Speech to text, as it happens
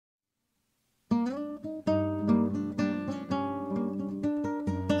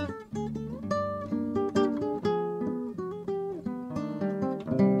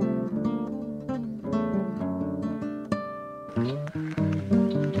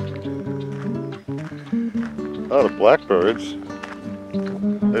lot of blackbirds.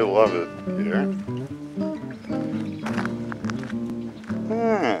 They love it here.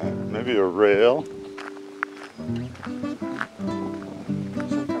 Maybe a rail.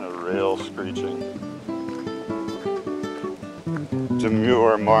 Some kind of rail screeching.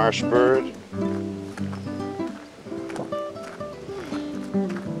 Demure marsh bird.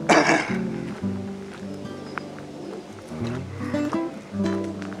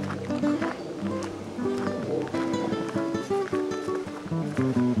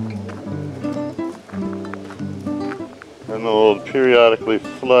 And the old periodically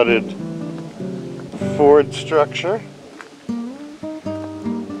flooded ford structure.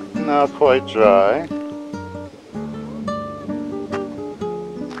 Now quite dry.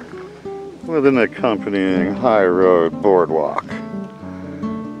 With an accompanying high road boardwalk.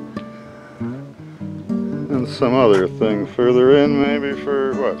 And some other thing further in, maybe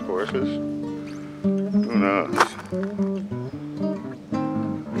for what, horses? Who knows?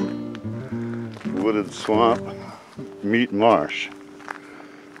 Wooded swamp, meet marsh.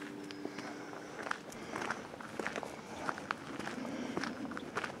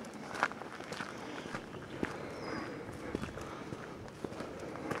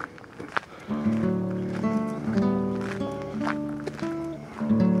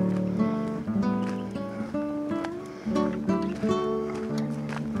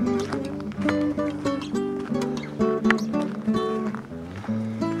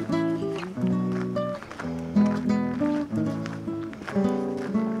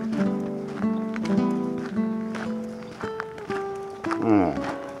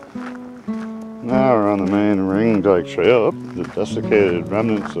 Now we're on the main ring dike trail, the desiccated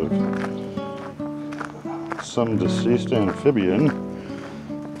remnants of some deceased amphibian.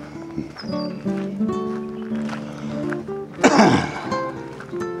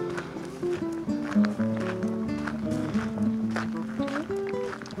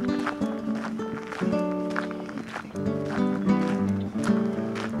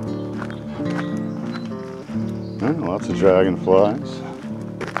 Lots of dragonflies.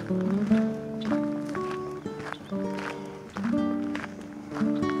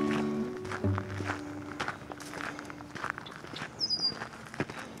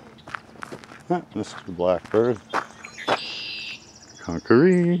 This is the blackbird.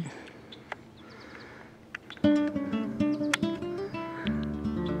 Concord.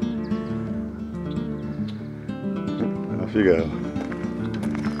 Off you go.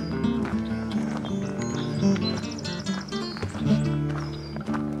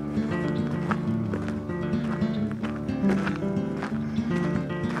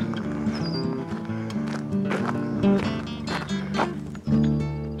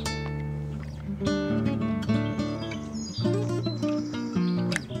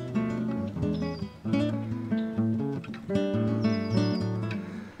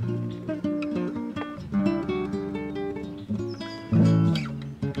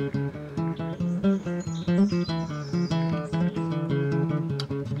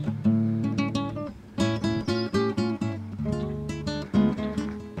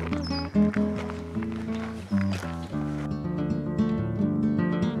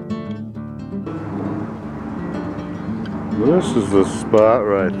 This is the spot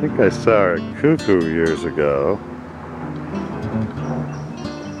where I think I saw a cuckoo years ago.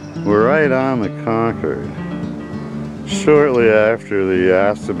 We're right on the Concord. Shortly after the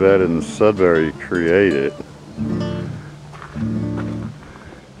Assabet and Sudbury created.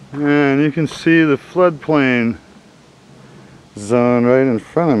 And you can see the floodplain zone right in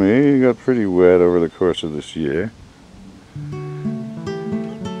front of me. It got pretty wet over the course of this year.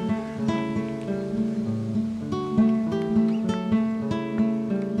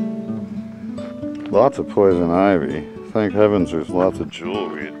 Lots of poison ivy. Thank heavens there's lots of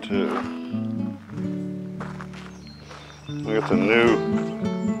jewelweed too. We got the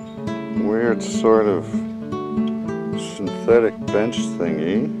new weird sort of synthetic bench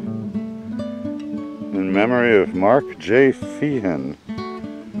thingy in memory of Mark J. Feehan.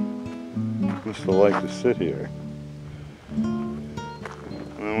 Used to like to sit here.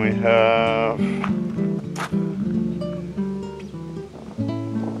 And we have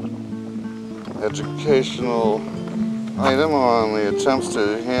educational item on the attempts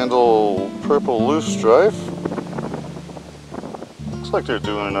to handle purple loosestrife. Looks like they're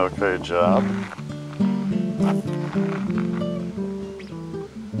doing an okay job.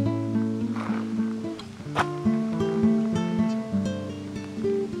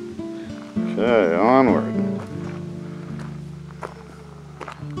 Okay, onward.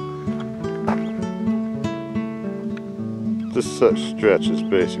 This stretch is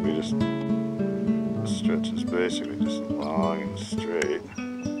basically just stretches basically just long and straight.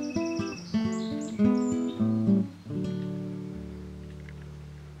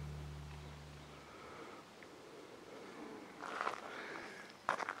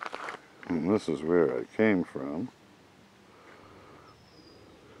 And this is where I came from.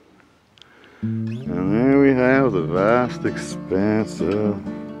 And there we have the vast expanse of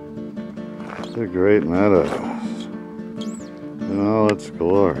the Great Meadows in all its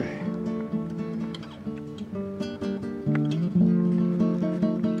glory.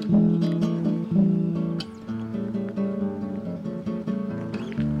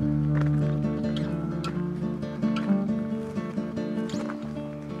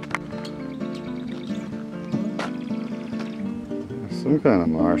 Some kind of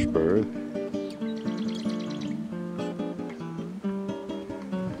marsh bird.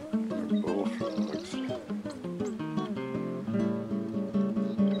 Bullfrogs.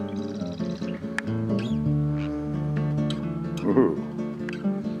 Ooh.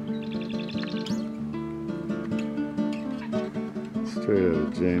 Straight out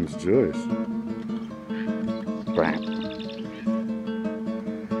of James Joyce. Bam.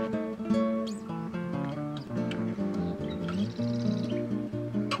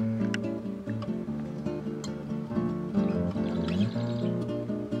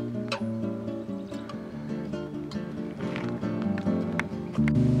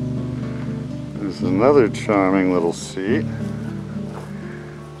 There's another charming little seat.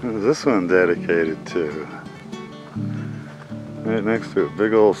 Who's this one dedicated to? Right next to a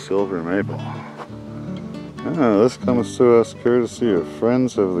big old silver maple. Oh, this comes to us courtesy of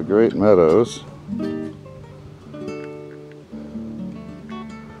Friends of the Great Meadows.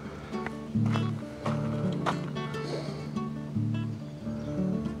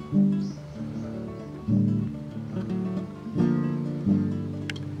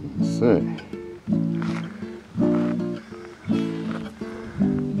 Let's see.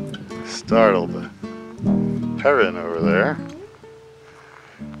 Startled the heron over there.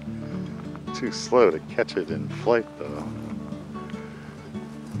 Too slow to catch it in flight though.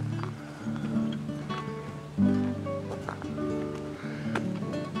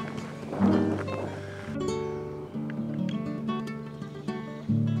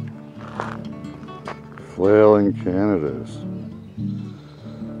 Flailing Canadas.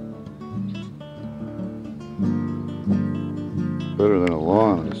 Better than a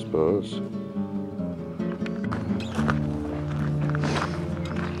lawn, I suppose.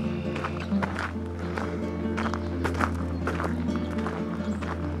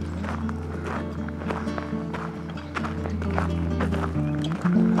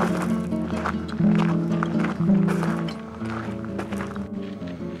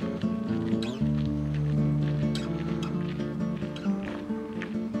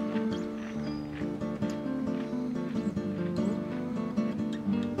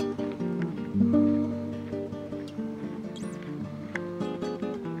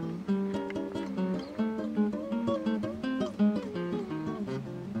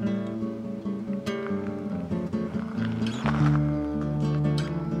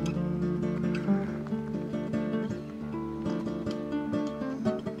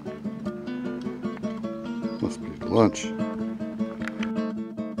 Must be lunch.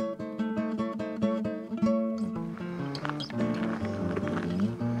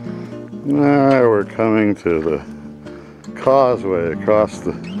 Now we're coming to the causeway across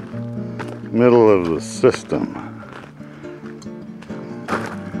the middle of the system.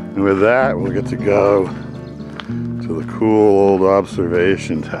 And with that, we'll get to go to the cool old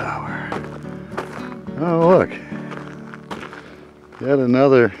observation tower. Oh, look. Yet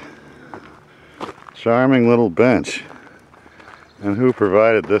another charming little bench. And who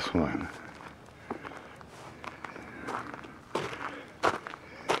provided this one?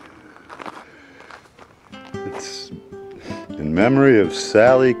 It's in memory of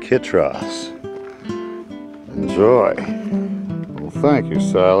Sally Kittros. Enjoy. Well, thank you,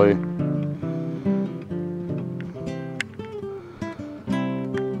 Sally.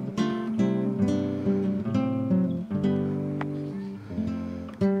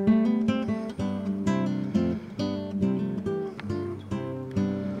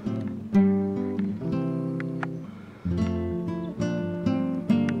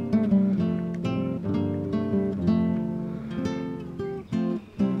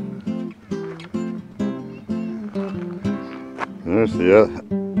 There's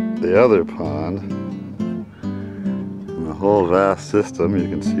the other pond. In the whole vast system, you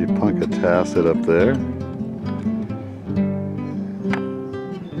can see Punkatassett up there.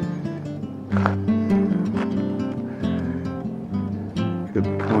 Good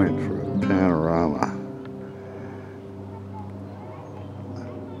point for a panorama.